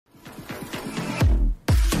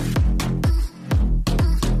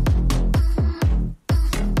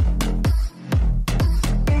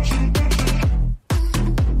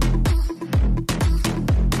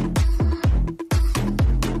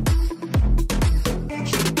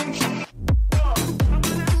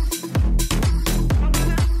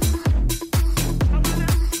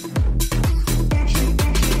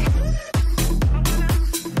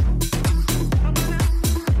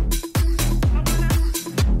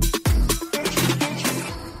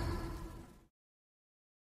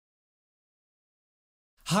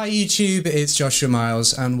Hi YouTube, it's Joshua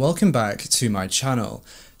Miles and welcome back to my channel.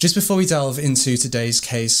 Just before we delve into today's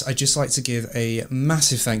case, I'd just like to give a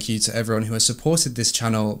massive thank you to everyone who has supported this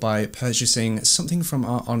channel by purchasing something from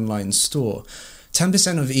our online store.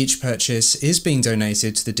 10% of each purchase is being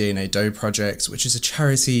donated to the DNA Doe Project, which is a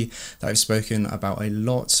charity that I've spoken about a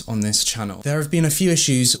lot on this channel. There have been a few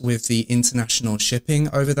issues with the international shipping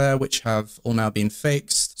over there, which have all now been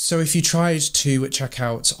fixed. So if you tried to check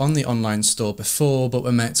out on the online store before, but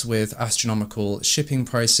were met with astronomical shipping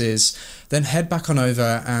prices, then head back on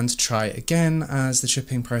over and try again, as the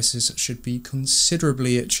shipping prices should be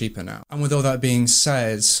considerably cheaper now. And with all that being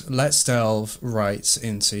said, let's delve right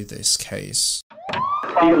into this case.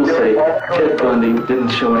 People say Ted Bundy didn't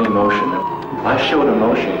show any emotion. I showed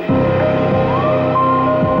emotion.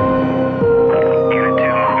 Unit 2,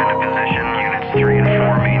 move into position. Units 3 and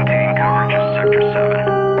 4 maintain coverage of Sector 7.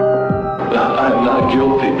 I'm not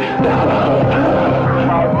guilty.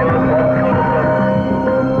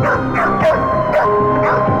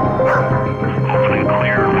 Open and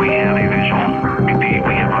clear. We have a visual. Repeat,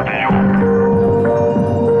 we have a visual.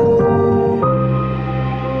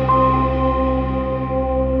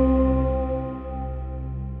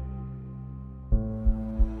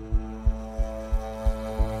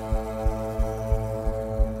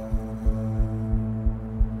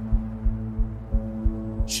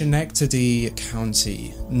 Schenectady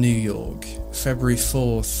County, New York, February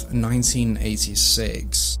 4th,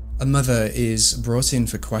 1986. A mother is brought in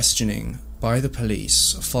for questioning by the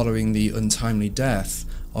police following the untimely death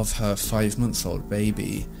of her 5-month-old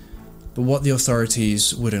baby. But what the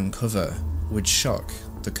authorities would uncover would shock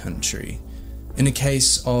the country. In a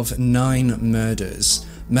case of 9 murders,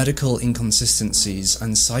 medical inconsistencies,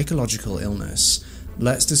 and psychological illness,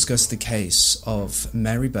 let's discuss the case of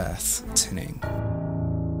Marybeth Tinning.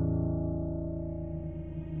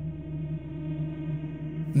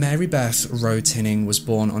 Marybeth Rowe Tinning was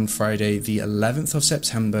born on Friday the 11th of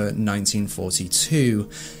September 1942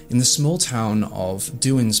 in the small town of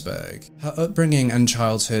Duisburg. Her upbringing and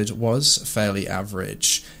childhood was fairly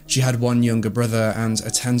average. She had one younger brother and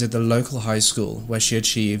attended the local high school where she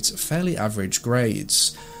achieved fairly average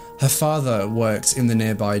grades. Her father worked in the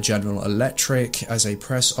nearby General Electric as a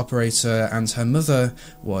press operator, and her mother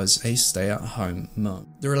was a stay-at-home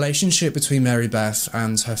mum. The relationship between Marybeth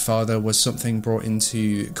and her father was something brought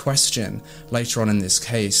into question later on in this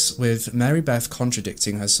case, with Marybeth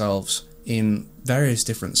contradicting herself in various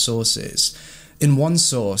different sources. In one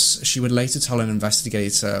source, she would later tell an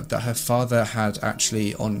investigator that her father had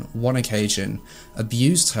actually, on one occasion,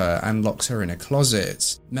 abused her and locked her in a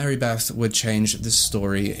closet. Marybeth would change the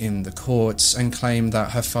story in the courts and claim that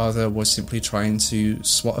her father was simply trying to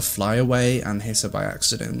swat a fly away and hit her by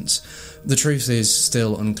accident. The truth is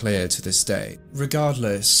still unclear to this day.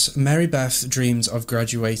 Regardless, Marybeth dreamed of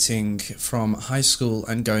graduating from high school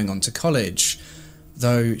and going on to college,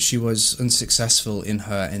 though she was unsuccessful in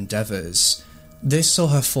her endeavours. This saw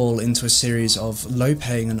her fall into a series of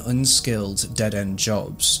low-paying and unskilled dead-end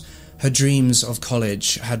jobs. Her dreams of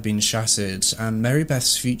college had been shattered, and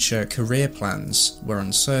Marybeth's future career plans were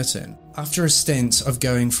uncertain. After a stint of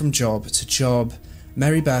going from job to job,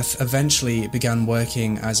 Marybeth eventually began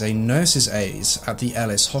working as a nurse's aide at the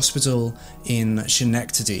Ellis Hospital in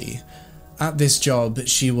Schenectady. At this job,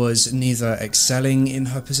 she was neither excelling in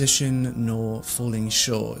her position nor falling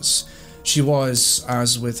short. She was,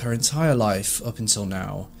 as with her entire life up until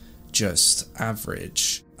now, just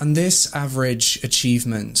average. And this average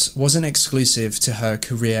achievement wasn't exclusive to her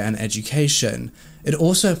career and education, it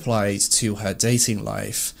also applied to her dating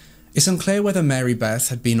life. It's unclear whether Marybeth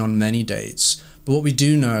had been on many dates, but what we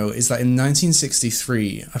do know is that in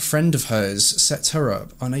 1963, a friend of hers set her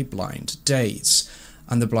up on a blind date,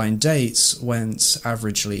 and the blind date went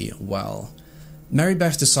averagely well.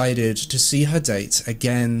 Marybeth decided to see her date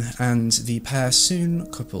again, and the pair soon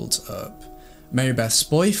coupled up. Marybeth's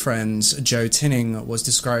boyfriend, Joe Tinning, was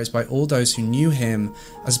described by all those who knew him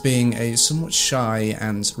as being a somewhat shy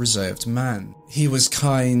and reserved man. He was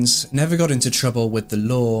kind, never got into trouble with the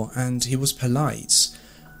law, and he was polite.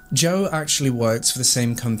 Joe actually worked for the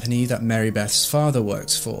same company that Marybeth's father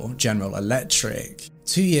worked for, General Electric.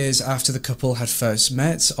 2 years after the couple had first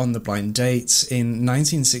met on the blind date in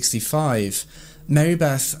 1965,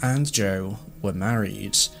 Marybeth and Joe were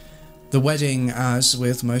married. The wedding, as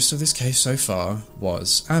with most of this case so far,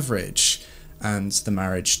 was average, and the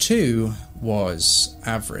marriage too was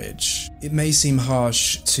average. It may seem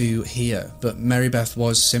harsh to hear, but Marybeth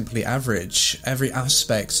was simply average. Every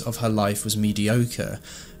aspect of her life was mediocre.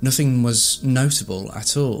 Nothing was notable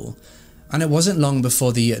at all. And it wasn't long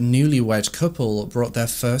before the newlywed couple brought their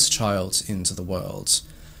first child into the world.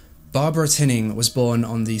 Barbara Tinning was born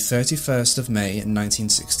on the 31st of May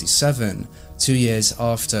 1967, 2 years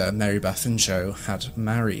after Marybeth and Joe had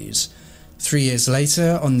married. 3 years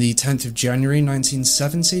later, on the 10th of January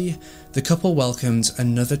 1970, the couple welcomed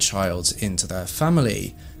another child into their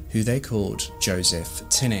family, who they called Joseph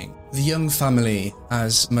Tinning. The young family,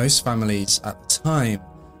 as most families at the time,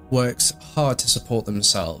 worked hard to support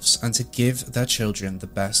themselves and to give their children the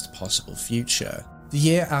best possible future. The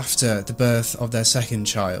year after the birth of their second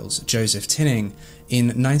child, Joseph Tinning, in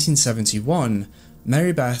 1971,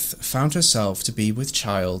 Marybeth found herself to be with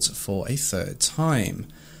child for a third time.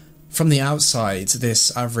 From the outside,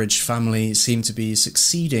 this average family seemed to be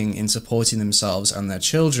succeeding in supporting themselves and their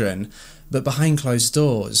children, but behind closed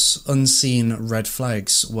doors, unseen red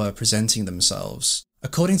flags were presenting themselves.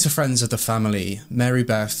 According to friends of the family,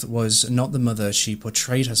 Marybeth was not the mother she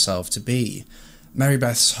portrayed herself to be.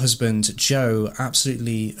 Marybeth's husband, Joe,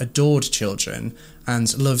 absolutely adored children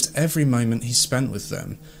and loved every moment he spent with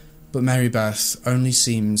them, but Marybeth only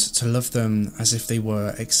seemed to love them as if they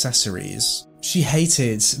were accessories. She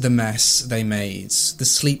hated the mess they made, the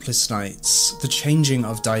sleepless nights, the changing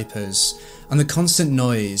of diapers, and the constant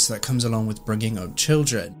noise that comes along with bringing up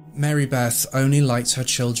children. Marybeth only liked her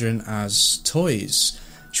children as toys.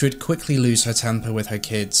 She would quickly lose her temper with her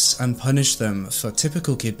kids and punish them for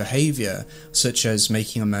typical kid behaviour, such as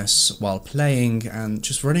making a mess while playing and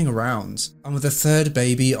just running around. And with a third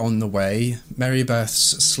baby on the way,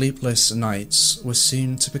 Marybeth's sleepless nights were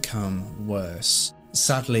soon to become worse.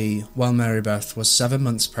 Sadly, while Marybeth was 7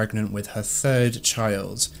 months pregnant with her third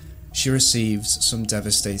child, she received some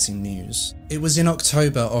devastating news. It was in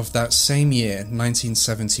October of that same year,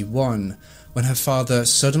 1971, when her father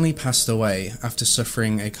suddenly passed away after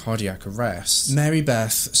suffering a cardiac arrest.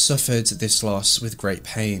 Marybeth suffered this loss with great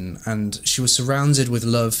pain, and she was surrounded with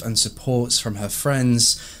love and support from her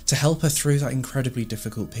friends to help her through that incredibly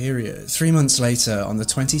difficult period. 3 months later, on the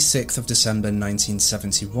 26th of December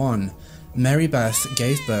 1971, Marybeth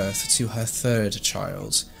gave birth to her third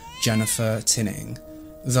child, Jennifer Tinning.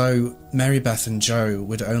 Though Marybeth and Joe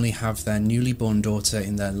would only have their newly born daughter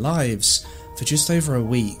in their lives for just over a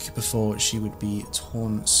week before she would be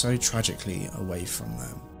torn so tragically away from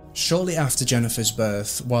them. Shortly after Jennifer's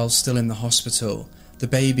birth, while still in the hospital, the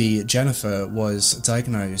baby, Jennifer, was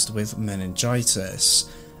diagnosed with meningitis,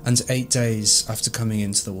 and 8 days after coming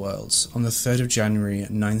into the world, on the 3rd of January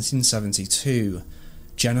 1972,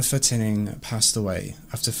 Jennifer Tinning passed away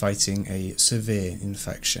after fighting a severe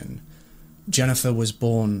infection. Jennifer was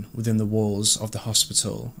born within the walls of the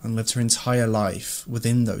hospital and lived her entire life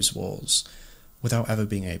within those walls without ever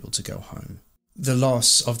being able to go home. The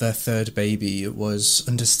loss of their third baby was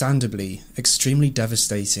understandably extremely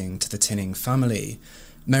devastating to the Tinning family.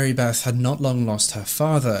 Marybeth had not long lost her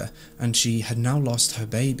father, and she had now lost her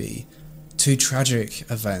baby. Two tragic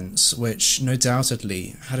events which no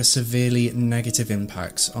doubtedly had a severely negative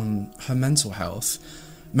impact on her mental health.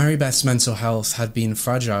 Marybeth's mental health had been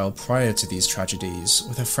fragile prior to these tragedies,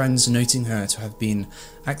 with her friends noting her to have been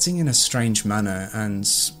acting in a strange manner and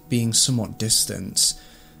being somewhat distant.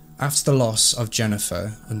 After the loss of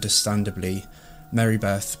Jennifer, understandably,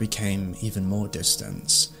 Marybeth became even more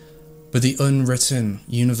distant. But the unwritten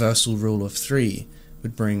universal rule of 3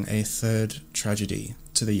 would bring a third tragedy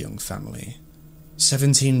to the young family.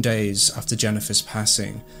 17 days after Jennifer's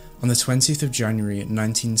passing, on the 20th of January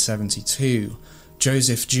 1972,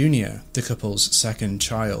 Joseph Jr., the couple's second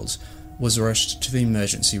child, was rushed to the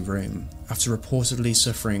emergency room after reportedly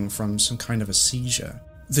suffering from some kind of a seizure.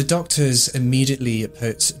 The doctors immediately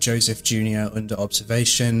put Joseph Jr. under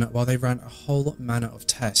observation while they ran a whole manner of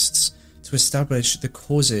tests to establish the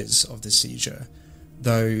causes of the seizure,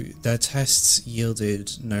 though their tests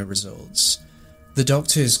yielded no results. The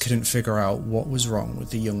doctors couldn't figure out what was wrong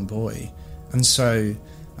with the young boy, and so,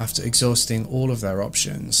 after exhausting all of their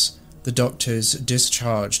options, the doctors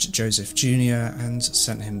discharged Joseph Jr. and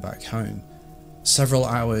sent him back home. Several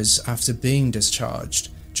hours after being discharged,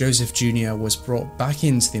 Joseph Jr. was brought back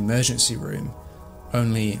into the emergency room,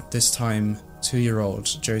 only this time 2-year-old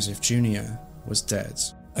Joseph Jr. was dead.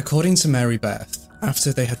 According to Marybeth,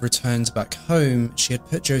 after they had returned back home, she had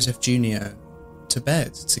put Joseph Jr. to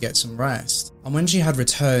bed to get some rest, and when she had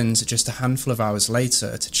returned just a handful of hours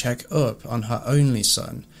later to check up on her only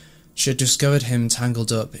son, she had discovered him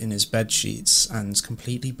tangled up in his bed sheets and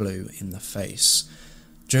completely blue in the face.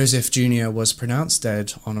 Joseph Jr. was pronounced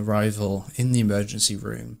dead on arrival in the emergency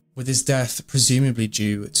room, with his death presumably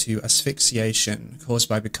due to asphyxiation caused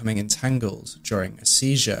by becoming entangled during a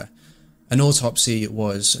seizure. An autopsy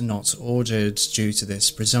was not ordered due to this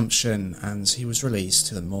presumption, and he was released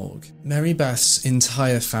to the morgue. Marybeth's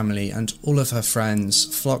entire family and all of her friends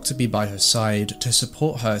flocked to be by her side to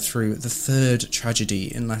support her through the third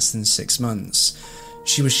tragedy in less than 6 months.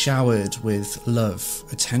 She was showered with love,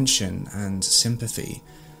 attention, and sympathy.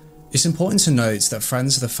 It's important to note that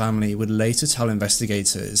friends of the family would later tell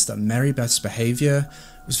investigators that Marybeth's behaviour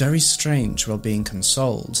was very strange while being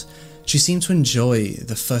consoled. She seemed to enjoy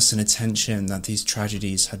the fuss and attention that these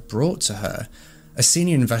tragedies had brought to her. A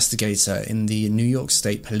senior investigator in the New York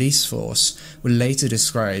State Police Force would later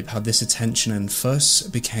describe how this attention and fuss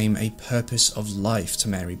became a purpose of life to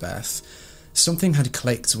Marybeth. Something had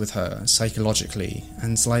clicked with her psychologically,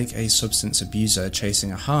 and like a substance abuser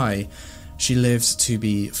chasing a high, she lived to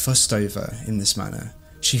be fussed over in this manner.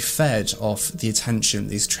 She fed off the attention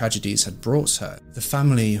these tragedies had brought her. The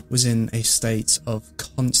family was in a state of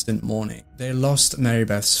constant mourning. They lost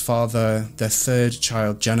Marybeth's father, their third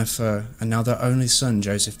child Jennifer, and now their only son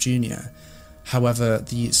Joseph Jr. However,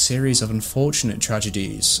 the series of unfortunate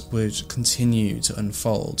tragedies would continue to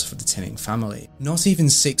unfold for the Tinning family. Not even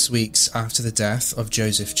 6 weeks after the death of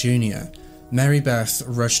Joseph Jr., Marybeth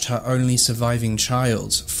rushed her only surviving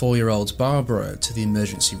child, 4-year-old Barbara, to the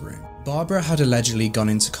emergency room. Barbara had allegedly gone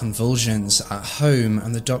into convulsions at home,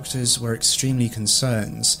 and the doctors were extremely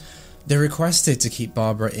concerned. They requested to keep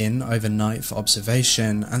Barbara in overnight for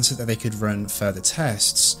observation and so that they could run further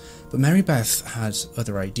tests, but Marybeth had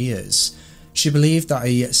other ideas. She believed that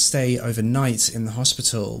a stay overnight in the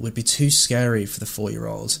hospital would be too scary for the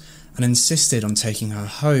 4-year-old and insisted on taking her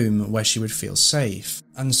home where she would feel safe.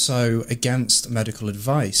 And so, against medical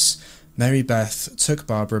advice, Marybeth took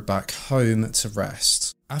Barbara back home to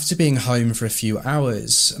rest. After being home for a few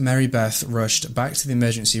hours, Marybeth rushed back to the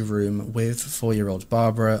emergency room with 4-year-old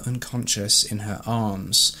Barbara unconscious in her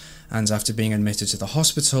arms, and after being admitted to the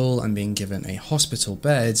hospital and being given a hospital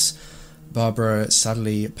bed, Barbara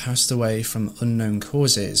sadly passed away from unknown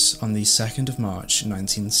causes on the 2nd of March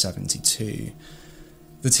 1972.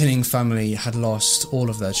 The Tinning family had lost all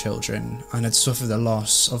of their children and had suffered the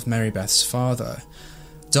loss of Marybeth's father.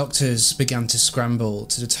 Doctors began to scramble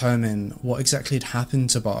to determine what exactly had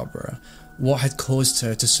happened to Barbara, what had caused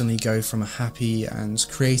her to suddenly go from a happy and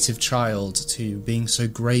creative child to being so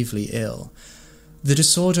gravely ill. The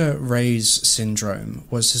disorder Ray's syndrome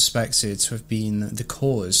was suspected to have been the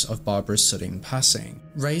cause of Barbara's sudden passing.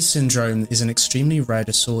 Ray's syndrome is an extremely rare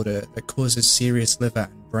disorder that causes serious liver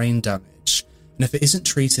and brain damage, and if it isn't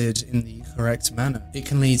treated in the correct manner, it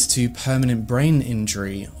can lead to permanent brain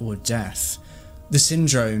injury or death. The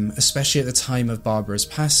syndrome, especially at the time of Barbara's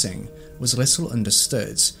passing, was little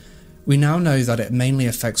understood. We now know that it mainly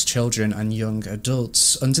affects children and young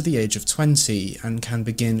adults under the age of 20 and can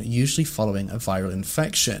begin usually following a viral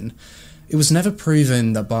infection. It was never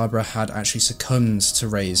proven that Barbara had actually succumbed to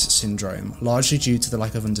Ray's syndrome, largely due to the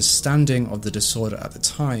lack of understanding of the disorder at the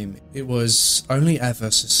time. It was only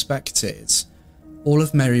ever suspected. All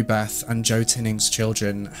of Marybeth and Joe Tinning's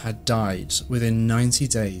children had died within 90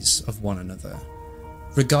 days of one another.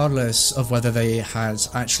 Regardless of whether they had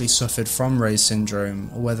actually suffered from Ray's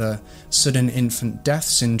syndrome or whether sudden infant death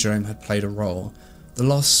syndrome had played a role, the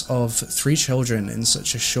loss of 3 children in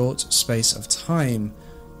such a short space of time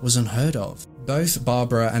was unheard of. Both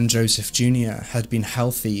Barbara and Joseph Jr. had been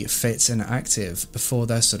healthy, fit and active before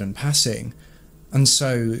their sudden passing, and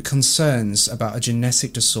so concerns about a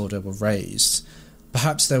genetic disorder were raised.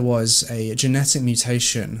 Perhaps there was a genetic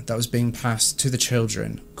mutation that was being passed to the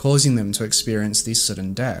children, causing them to experience these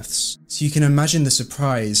sudden deaths. So you can imagine the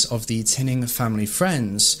surprise of the Tinning family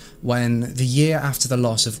friends when, the year after the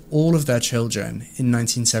loss of all of their children in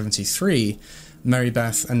 1973,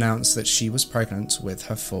 Marybeth announced that she was pregnant with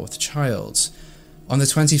her 4th child. On the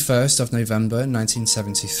 21st of November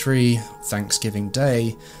 1973, Thanksgiving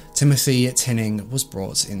Day, Timothy Tinning was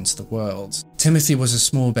brought into the world. Timothy was a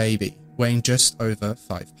small baby, weighing just over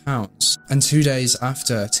 5 pounds, and 2 days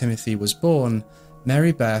after Timothy was born,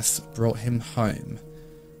 Marybeth brought him home.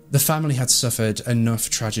 The family had suffered enough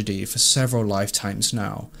tragedy for several lifetimes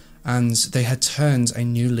now, and they had turned a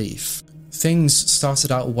new leaf. Things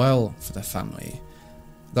started out well for the family.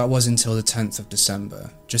 That was until the 10th of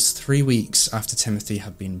December, just 3 weeks after Timothy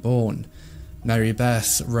had been born.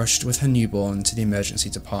 Marybeth rushed with her newborn to the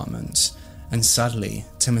emergency department, and sadly,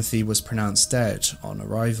 Timothy was pronounced dead on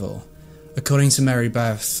arrival. According to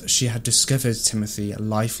Marybeth, she had discovered Timothy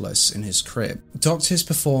lifeless in his crib. Doctors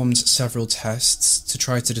performed several tests to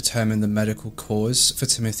try to determine the medical cause for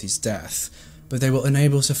Timothy's death, but they were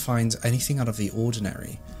unable to find anything out of the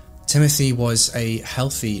ordinary. Timothy was a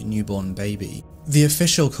healthy newborn baby. The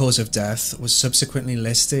official cause of death was subsequently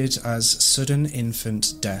listed as sudden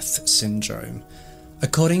infant death syndrome.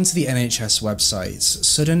 According to the NHS website,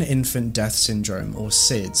 sudden infant death syndrome, or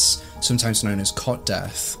SIDS, sometimes known as cot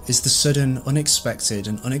death, is the sudden, unexpected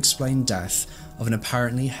and unexplained death of an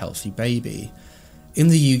apparently healthy baby. In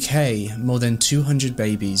the UK, more than 200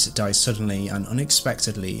 babies die suddenly and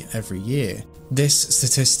unexpectedly every year. This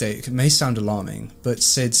statistic may sound alarming, but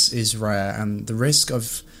SIDS is rare and the risk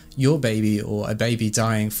of your baby or a baby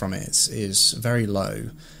dying from it is very low.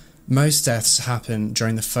 Most deaths happen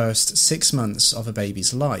during the first 6 months of a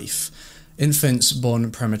baby's life. Infants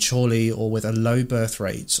born prematurely or with a low birth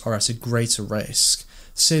rate are at a greater risk.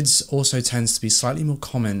 SIDS also tends to be slightly more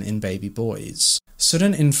common in baby boys.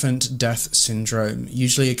 Sudden infant death syndrome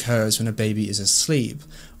usually occurs when a baby is asleep,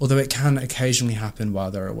 although it can occasionally happen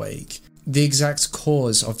while they're awake. The exact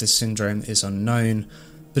cause of this syndrome is unknown,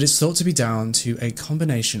 but it's thought to be down to a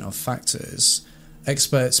combination of factors.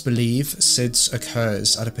 Experts believe SIDS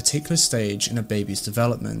occurs at a particular stage in a baby's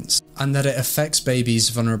development, and that it affects babies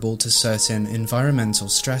vulnerable to certain environmental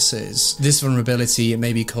stresses. This vulnerability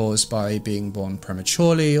may be caused by being born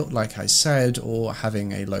prematurely, like I said, or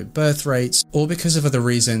having a low birth rate, or because of other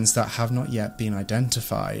reasons that have not yet been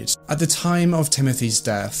identified. At the time of Timothy's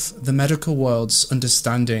death, the medical world's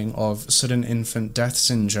understanding of sudden infant death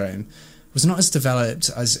syndrome was not as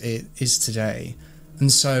developed as it is today, and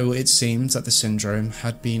so it seemed that the syndrome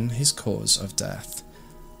had been his cause of death.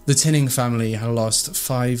 The Tinning family had lost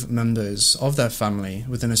 5 members of their family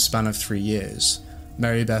within a span of 3 years,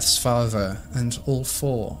 Marybeth's father and all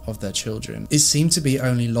 4 of their children. It seemed to be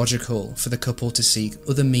only logical for the couple to seek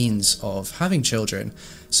other means of having children,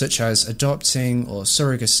 such as adopting or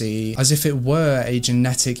surrogacy, as if it were a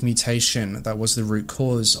genetic mutation that was the root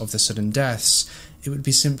cause of the sudden deaths. It would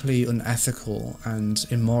be simply unethical and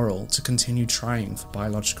immoral to continue trying for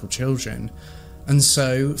biological children. And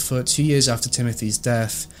so, for 2 years after Timothy's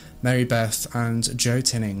death, Marybeth and Joe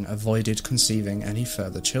Tinning avoided conceiving any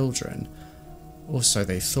further children. Or so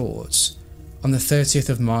they thought. On the 30th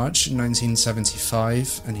of March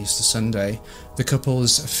 1975, an Easter Sunday, the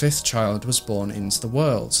couple's 5th child was born into the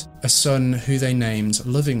world, a son who they named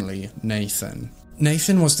lovingly Nathan.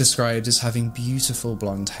 Nathan was described as having beautiful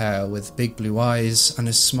blonde hair with big blue eyes and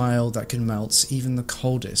a smile that could melt even the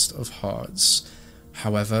coldest of hearts.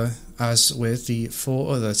 However, as with the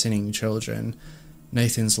 4 other Tinning children,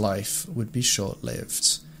 Nathan's life would be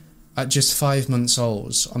short-lived. At just 5 months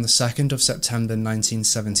old, on the 2nd of September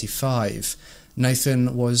 1975,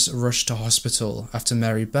 Nathan was rushed to hospital after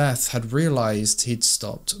Marybeth had realised he'd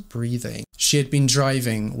stopped breathing. She had been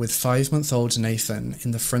driving with 5-month-old Nathan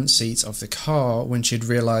in the front seat of the car when she had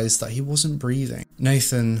realised that he wasn't breathing.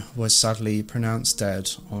 Nathan was sadly pronounced dead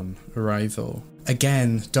on arrival.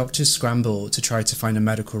 Again, doctors scrambled to try to find a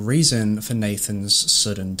medical reason for Nathan's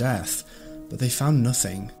sudden death, but they found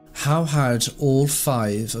nothing. How had all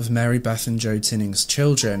 5 of Marybeth and Joe Tinning's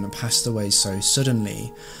children passed away so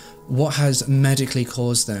suddenly? What had medically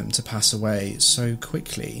caused them to pass away so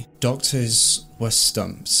quickly? Doctors were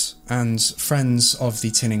stumped, and friends of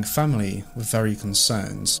the Tinning family were very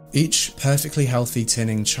concerned. Each perfectly healthy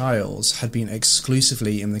Tinning child had been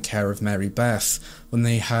exclusively in the care of Marybeth when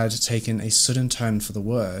they had taken a sudden turn for the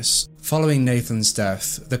worse. Following Nathan's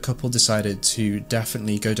death, the couple decided to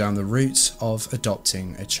definitely go down the route of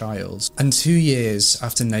adopting a child. And 2 years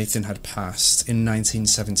after Nathan had passed, in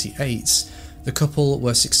 1978, the couple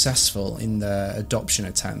were successful in their adoption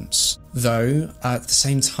attempts, though at the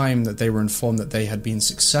same time that they were informed that they had been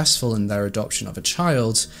successful in their adoption of a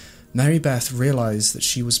child, Marybeth realised that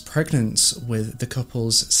she was pregnant with the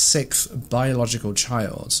couple's 6th biological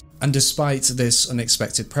child. And despite this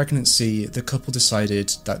unexpected pregnancy, the couple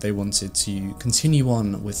decided that they wanted to continue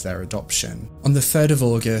on with their adoption. On the 3rd of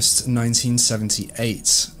August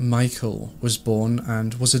 1978, Michael was born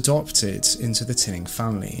and was adopted into the Tinning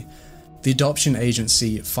family. The adoption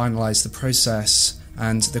agency finalised the process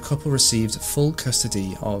and the couple received full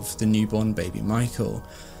custody of the newborn baby Michael.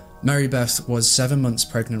 Marybeth was 7 months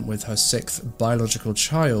pregnant with her 6th biological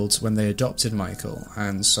child when they adopted Michael,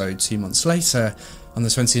 and so 2 months later, on the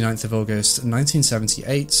 29th of August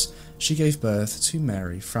 1978, she gave birth to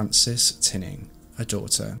Mary Frances Tinning, a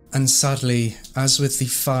daughter. And sadly, as with the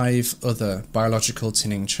 5 other biological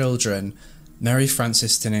Tinning children, Mary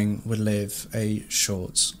Frances Tinning would live a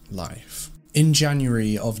short life. In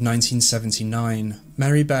January of 1979,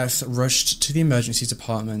 Marybeth rushed to the emergency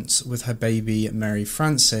department with her baby Mary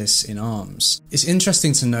Frances in arms. It's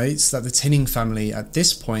interesting to note that the Tinning family at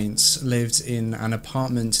this point lived in an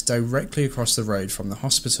apartment directly across the road from the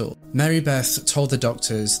hospital. Marybeth told the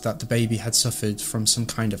doctors that the baby had suffered from some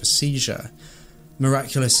kind of a seizure.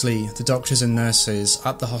 Miraculously, the doctors and nurses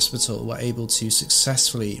at the hospital were able to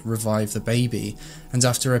successfully revive the baby, and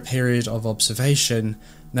after a period of observation,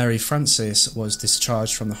 Mary Frances was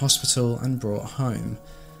discharged from the hospital and brought home,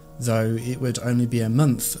 though it would only be a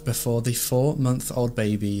month before the 4-month-old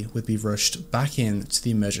baby would be rushed back in to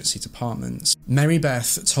the emergency department.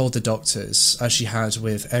 Marybeth told the doctors, as she had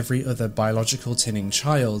with every other biological tinning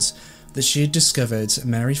child, that she had discovered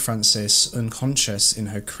Mary Frances unconscious in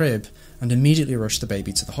her crib and immediately rushed the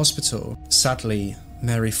baby to the hospital. Sadly,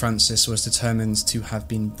 Mary Frances was determined to have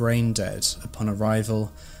been brain dead upon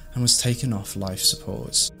arrival and was taken off life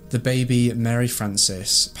support. The baby, Mary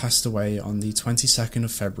Frances, passed away on the 22nd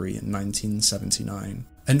of February 1979.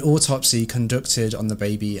 An autopsy conducted on the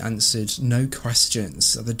baby answered no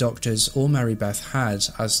questions that the doctors or Marybeth had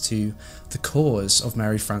as to the cause of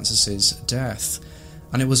Mary Frances's death,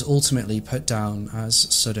 and it was ultimately put down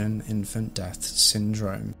as sudden infant death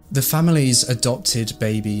syndrome. The family's adopted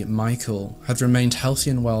baby, Michael, had remained healthy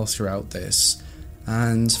and well throughout this,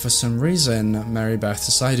 and for some reason, Marybeth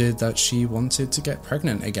decided that she wanted to get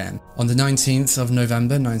pregnant again. On the 19th of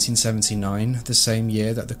November 1979, the same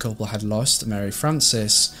year that the couple had lost Mary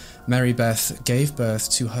Frances, Marybeth gave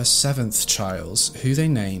birth to her 7th child, who they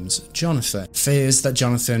named Jonathan. Fears that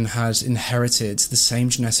Jonathan had inherited the same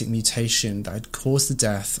genetic mutation that had caused the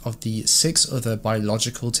death of the 6 other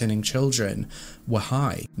biological tinning children were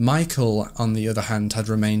high. Michael, on the other hand, had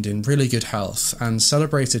remained in really good health and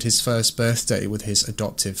celebrated his first birthday with his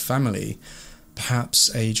adoptive family.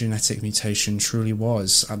 Perhaps a genetic mutation truly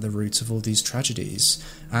was at the root of all these tragedies,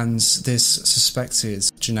 and this suspected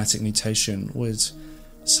genetic mutation would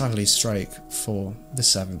sadly strike for the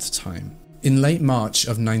 7th time. In late March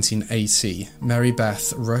of 1980,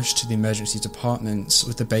 Marybeth rushed to the emergency department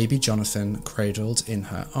with the baby Jonathan cradled in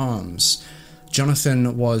her arms.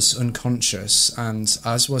 Jonathan was unconscious, and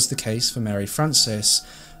as was the case for Mary Frances,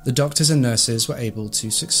 the doctors and nurses were able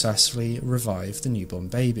to successfully revive the newborn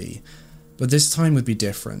baby. But this time would be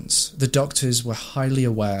different. The doctors were highly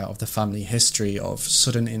aware of the family history of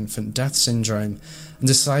sudden infant death syndrome and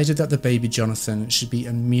decided that the baby Jonathan should be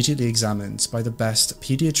immediately examined by the best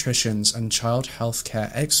paediatricians and child health care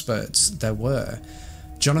experts there were.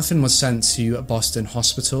 Jonathan was sent to Boston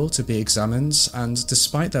Hospital to be examined, and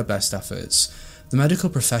despite their best efforts, the medical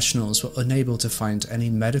professionals were unable to find any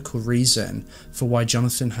medical reason for why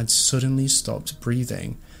Jonathan had suddenly stopped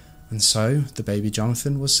breathing. And so, the baby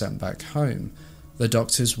Jonathan was sent back home. The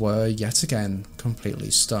doctors were, yet again,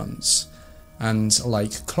 completely stunned. And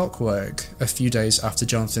like clockwork, a few days after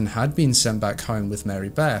Jonathan had been sent back home with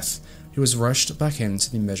Marybeth, he was rushed back into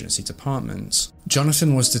the emergency department.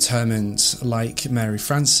 Jonathan was determined, like Mary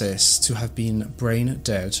Frances, to have been brain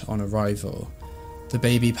dead on arrival. The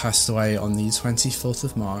baby passed away on the 24th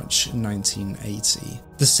of March 1980.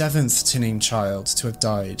 The 7th tinning child to have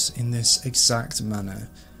died in this exact manner.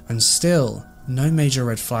 And still, no major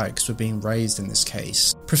red flags were being raised in this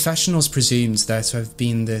case. Professionals presumed there to have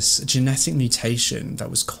been this genetic mutation that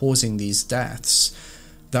was causing these deaths.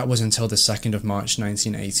 That was until the 2nd of March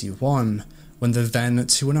 1981, when the then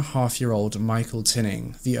 2.5-year-old Michael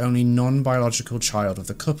Tinning, the only non-biological child of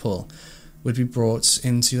the couple, would be brought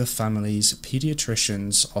into the family's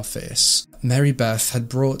paediatrician's office. Marybeth had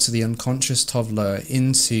brought the unconscious toddler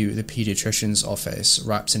into the paediatrician's office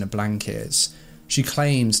wrapped in a blanket. She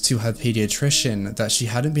claimed to her paediatrician that she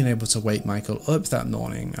hadn't been able to wake Michael up that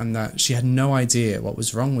morning and that she had no idea what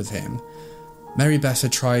was wrong with him. Marybeth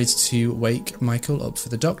had tried to wake Michael up for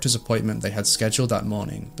the doctor's appointment they had scheduled that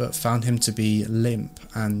morning, but found him to be limp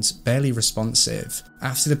and barely responsive.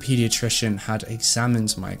 After the paediatrician had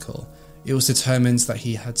examined Michael, it was determined that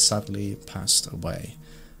he had sadly passed away.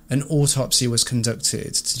 An autopsy was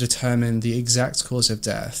conducted to determine the exact cause of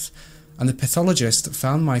death, and the pathologist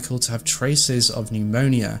found Michael to have traces of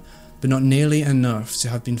pneumonia, but not nearly enough to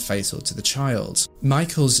have been fatal to the child.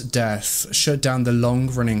 Michael's death shut down the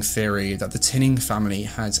long-running theory that the Tinning family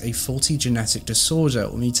had a faulty genetic disorder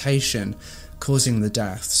or mutation causing the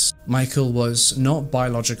deaths. Michael was not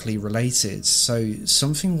biologically related, so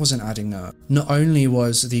something wasn't adding up. Not only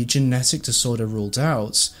was the genetic disorder ruled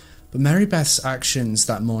out, but Marybeth's actions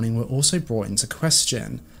that morning were also brought into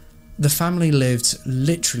question. The family lived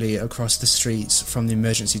literally across the street from the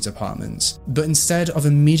emergency department, but instead of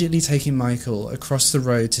immediately taking Michael across the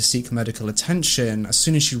road to seek medical attention as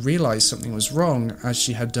soon as she realised something was wrong, as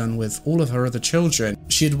she had done with all of her other children,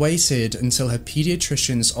 she had waited until her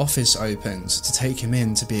paediatrician's office opened to take him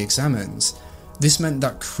in to be examined. This meant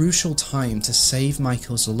that crucial time to save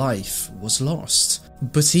Michael's life was lost.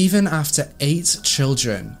 But even after 8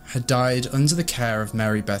 children had died under the care of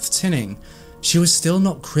Marybeth Tinning, she was still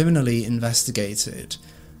not criminally investigated.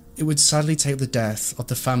 It would sadly take the death of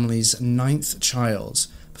the family's 9th child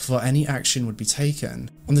before any action would be taken.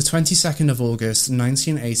 On the 22nd of August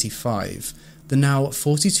 1985, the now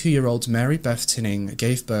 42-year-old Marybeth Tinning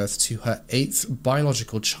gave birth to her 8th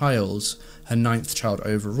biological child, her 9th child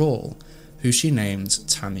overall, who she named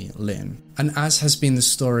Tammy Lynn. And as has been the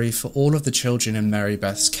story for all of the children in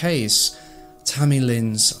Marybeth's case, Tammy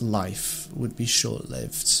Lynn's life would be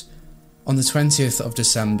short-lived. On the 20th of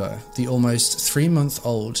December, the almost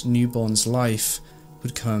 3-month-old newborn's life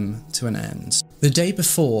would come to an end. The day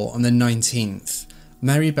before, on the 19th,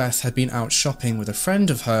 Marybeth had been out shopping with a friend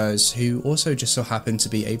of hers who also just so happened to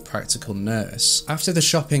be a practical nurse. After the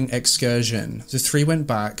shopping excursion, the three went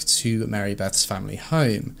back to Marybeth's family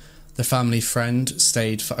home. The family friend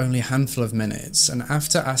stayed for only a handful of minutes, and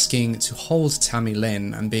after asking to hold Tammy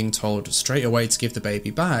Lynn and being told straight away to give the baby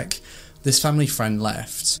back, this family friend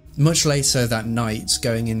left. Much later that night,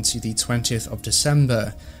 going into the 20th of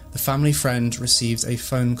December, the family friend received a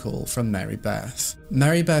phone call from Marybeth.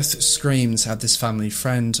 Marybeth screamed at this family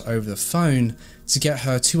friend over the phone to get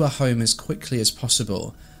her to her home as quickly as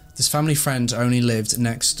possible. This family friend only lived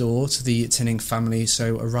next door to the Tinning family,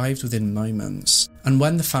 so arrived within moments. And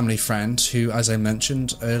when the family friend, who as I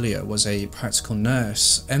mentioned earlier was a practical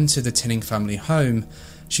nurse, entered the Tinning family home,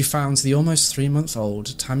 she found the almost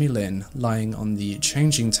 3-month-old Tammy Lynn lying on the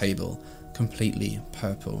changing table, completely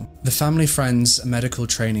purple. The family friend's medical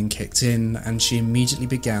training kicked in, and she immediately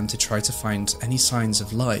began to try to find any signs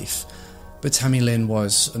of life, but Tammy Lynn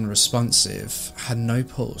was unresponsive, had no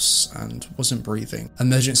pulse, and wasn't breathing.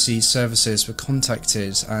 Emergency services were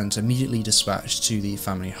contacted and immediately dispatched to the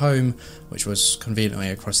family home, which was conveniently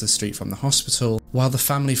across the street from the hospital, while the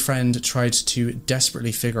family friend tried to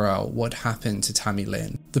desperately figure out what happened to Tammy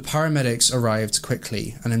Lynn. The paramedics arrived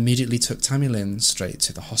quickly and immediately took Tammy Lynn straight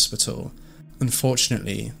to the hospital.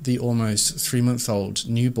 Unfortunately, the almost 3-month-old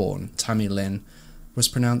newborn Tammy Lynn was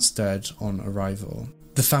pronounced dead on arrival.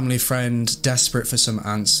 The family friend, desperate for some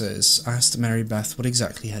answers, asked Marybeth what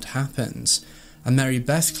exactly had happened, and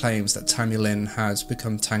Marybeth claims that Tammy Lynn had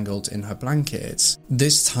become tangled in her blanket.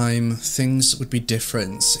 This time, things would be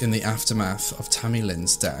different in the aftermath of Tammy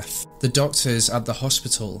Lynn's death. The doctors at the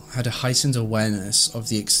hospital had a heightened awareness of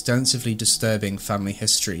the extensively disturbing family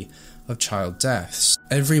history of child deaths.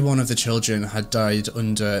 Every one of the children had died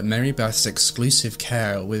under Marybeth's exclusive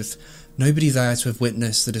care, with nobody there to have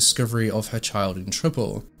witnessed the discovery of her child in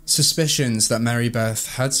trouble. Suspicions that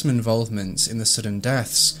Marybeth had some involvement in the sudden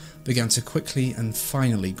deaths began to quickly and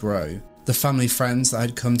finally grow. The family friends that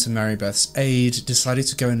had come to Marybeth's aid decided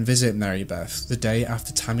to go and visit Marybeth the day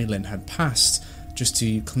after Tammy Lynn had passed, just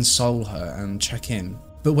to console her and check in.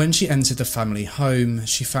 But when she entered the family home,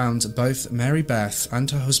 she found both Marybeth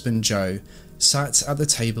and her husband Joe sat at the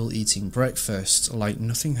table eating breakfast like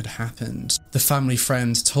nothing had happened. The family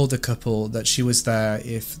friend told the couple that she was there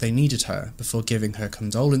if they needed her, before giving her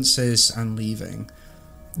condolences and leaving.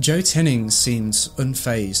 Joe Tinning seemed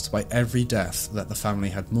unfazed by every death that the family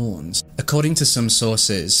had mourned. According to some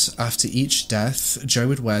sources, after each death, Joe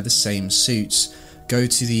would wear the same suit, go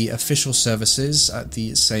to the official services at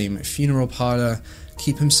the same funeral parlour,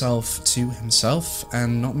 keep himself to himself,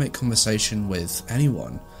 and not make conversation with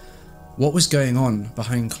anyone. What was going on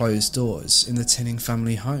behind closed doors in the Tinning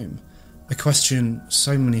family home? A question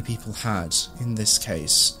so many people had in this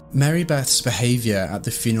case. Marybeth's behaviour at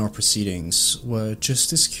the funeral proceedings were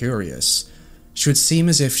just as curious. She would seem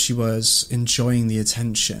as if she was enjoying the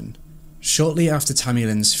attention. Shortly after Tammy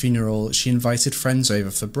Lynn's funeral, she invited friends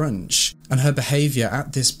over for brunch, and her behaviour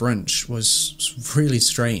at this brunch was really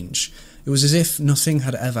strange. It was as if nothing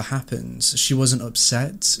had ever happened. She wasn't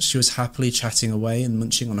upset, she was happily chatting away and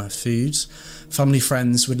munching on her food. Family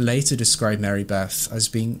friends would later describe Marybeth as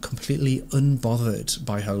being completely unbothered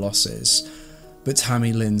by her losses. But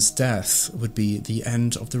Tammy Lynn's death would be the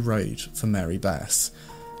end of the road for Marybeth.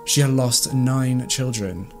 She had lost 9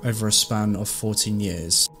 children over a span of 14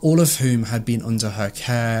 years, all of whom had been under her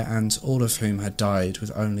care and all of whom had died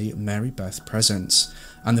with only Marybeth present,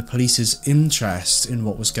 and the police's interest in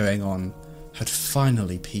what was going on had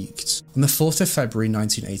finally peaked. On the 4th of February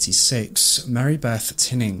 1986, Marybeth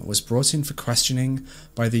Tinning was brought in for questioning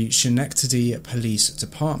by the Schenectady Police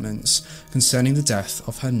Department concerning the death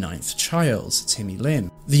of her 9th child, Tammy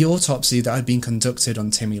Lynn. The autopsy that had been conducted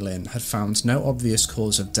on Tammy Lynn had found no obvious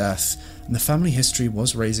cause of death, and the family history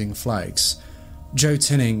was raising flags. Joe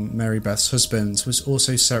Tinning, Marybeth's husband, was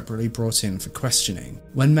also separately brought in for questioning.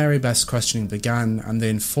 When Marybeth's questioning began and they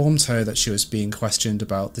informed her that she was being questioned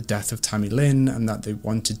about the death of Tammy Lynn and that they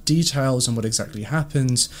wanted details on what exactly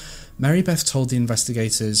happened, Marybeth told the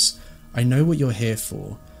investigators, "I know what you're here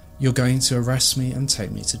for. You're going to arrest me and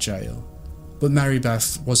take me to jail." But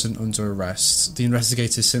Marybeth wasn't under arrest. The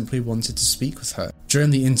investigators simply wanted to speak with her.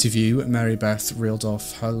 During the interview, Marybeth reeled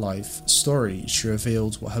off her life story. She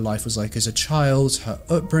revealed what her life was like as a child, her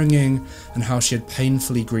upbringing, and how she had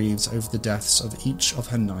painfully grieved over the deaths of each of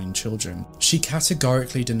her 9 children. She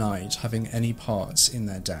categorically denied having any part in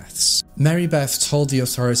their deaths. Marybeth told the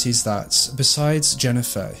authorities that, besides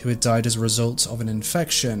Jennifer, who had died as a result of an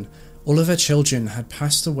infection, all of her children had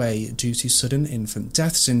passed away due to sudden infant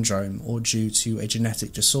death syndrome or due to a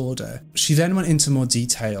genetic disorder. She then went into more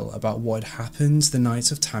detail about what had happened the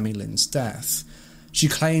night of Tammy Lynn's death. She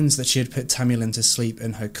claims that she had put Tammy Lynn to sleep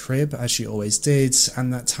in her crib, as she always did,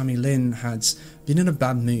 and that Tammy Lynn had been in a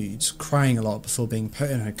bad mood, crying a lot before being put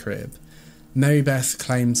in her crib. Marybeth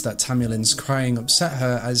claimed that Tammy Lynn's crying upset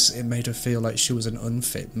her as it made her feel like she was an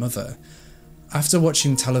unfit mother. After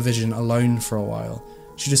watching television alone for a while,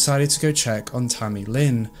 she decided to go check on Tammy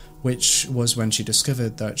Lynn, which was when she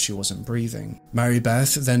discovered that she wasn't breathing.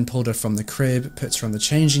 Marybeth then pulled her from the crib, put her on the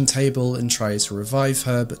changing table and tried to revive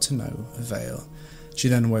her, but to no avail. She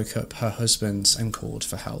then woke up her husband and called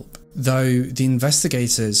for help. Though the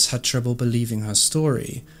investigators had trouble believing her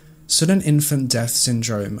story, sudden infant death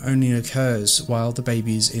syndrome only occurs while the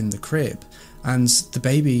baby's in the crib, and the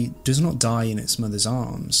baby does not die in its mother's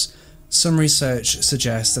arms. Some research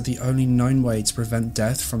suggests that the only known way to prevent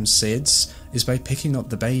death from SIDS is by picking up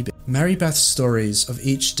the baby. Marybeth's stories of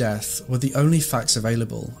each death were the only facts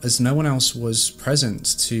available, as no one else was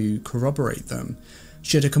present to corroborate them.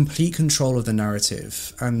 She had a complete control of the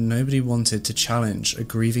narrative, and nobody wanted to challenge a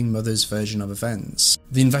grieving mother's version of events.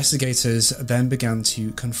 The investigators then began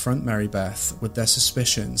to confront Marybeth with their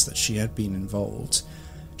suspicions that she had been involved.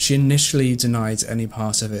 She initially denied any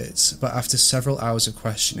part of it, but after several hours of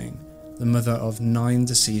questioning, the mother of 9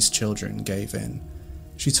 deceased children gave in.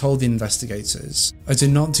 She told the investigators, "I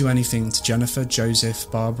did not do anything to Jennifer, Joseph,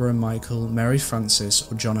 Barbara, Michael, Mary Frances,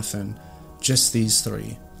 or Jonathan, just these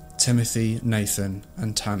 3. Timothy, Nathan,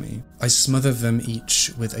 and Tammy. I smothered them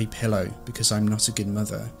each with a pillow because I'm not a good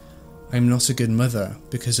mother. I'm not a good mother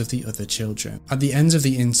because of the other children." At the end of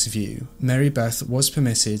the interview, Marybeth was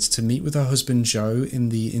permitted to meet with her husband Joe in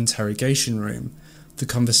the interrogation room. The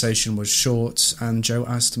conversation was short, and Joe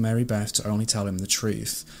asked Marybeth to only tell him the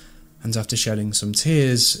truth. And after shedding some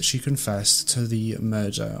tears, she confessed to the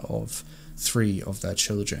murder of 3 of their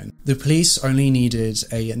children. The police only needed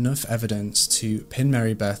enough evidence to pin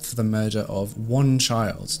Marybeth for the murder of 1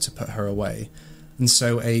 child to put her away, and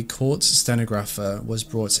so a court stenographer was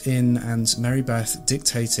brought in, and Marybeth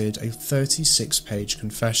dictated a 36-page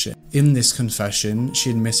confession. In this confession,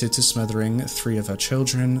 she admitted to smothering 3 of her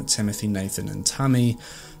children, Timothy, Nathan, and Tammy,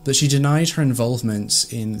 but she denied her involvement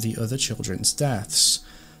in the other children's deaths.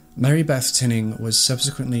 Marybeth Tinning was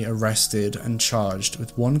subsequently arrested and charged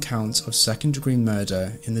with 1 count of second-degree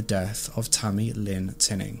murder in the death of Tammy Lynn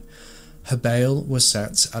Tinning. Her bail was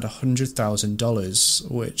set at $100,000,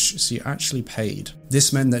 which she actually paid.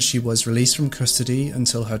 This meant that she was released from custody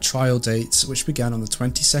until her trial date, which began on the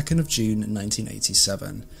 22nd of June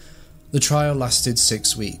 1987. The trial lasted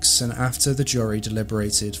 6 weeks, and after the jury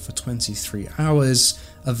deliberated for 23 hours,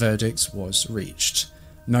 a verdict was reached.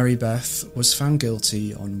 Marybeth was found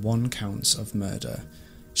guilty on 1 count of murder.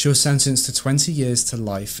 She was sentenced to 20 years to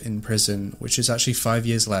life in prison, which is actually 5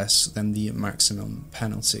 years less than the maximum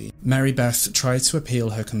penalty. Marybeth tried to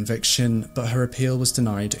appeal her conviction, but her appeal was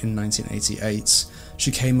denied in 1988.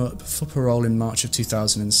 She came up for parole in March of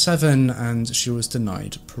 2007, and she was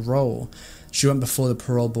denied parole. She went before the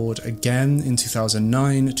parole board again in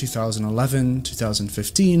 2009, 2011,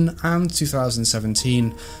 2015 and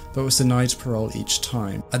 2017, but was denied parole each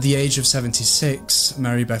time. At the age of 76,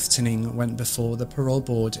 Marybeth Tinning went before the parole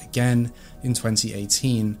board again in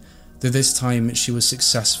 2018, though this time she was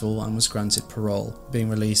successful and was granted parole, being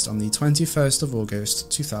released on the 21st of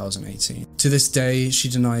August 2018. To this day, she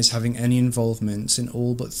denies having any involvement in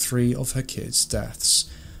all but 3 of her kids' deaths.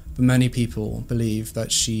 But many people believe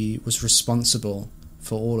that she was responsible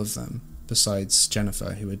for all of them, besides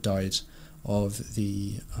Jennifer, who had died of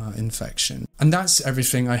the infection. And that's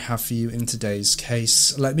everything I have for you in today's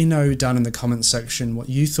case. Let me know down in the comments section what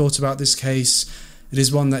you thought about this case. It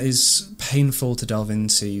is one that is painful to delve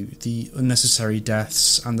into. The unnecessary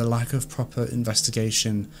deaths and the lack of proper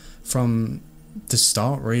investigation from the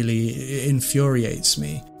start really infuriates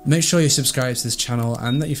me. Make sure you subscribe to this channel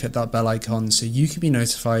and that you've hit that bell icon so you can be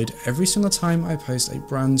notified every single time I post a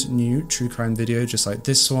brand new true crime video just like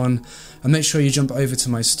this one. And make sure you jump over to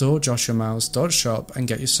my store, joshuamiles.shop, and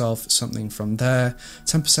get yourself something from there.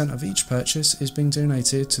 10% of each purchase is being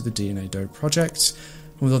donated to the DNA Doe project.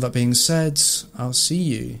 And with all that being said, I'll see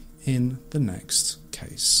you in the next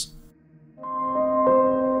case.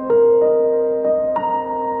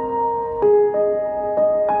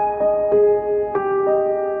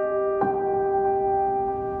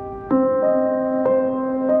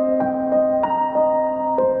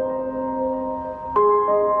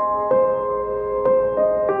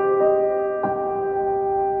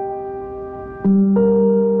 Say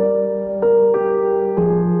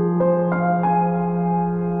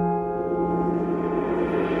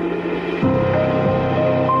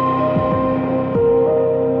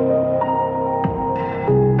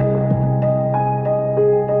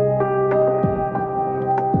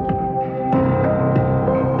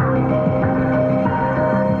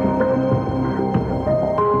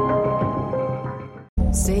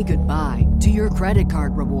goodbye to your credit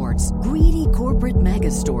card rewards. Greedy corporate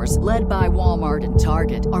mega stores, led by Walmart and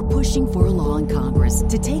Target, are pushing for a law in Congress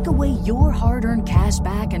to take away your hard-earned cash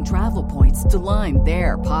back and travel points to line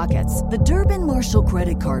their pockets. The Durbin-Marshall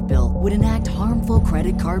credit card bill would enact harmful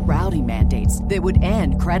credit card routing mandates that would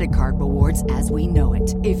end credit card rewards as we know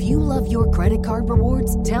it. If you love your credit card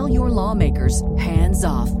rewards, tell your lawmakers, hands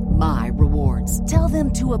off my rewards. Tell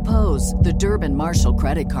them to oppose the Durbin-Marshall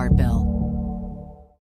credit card bill.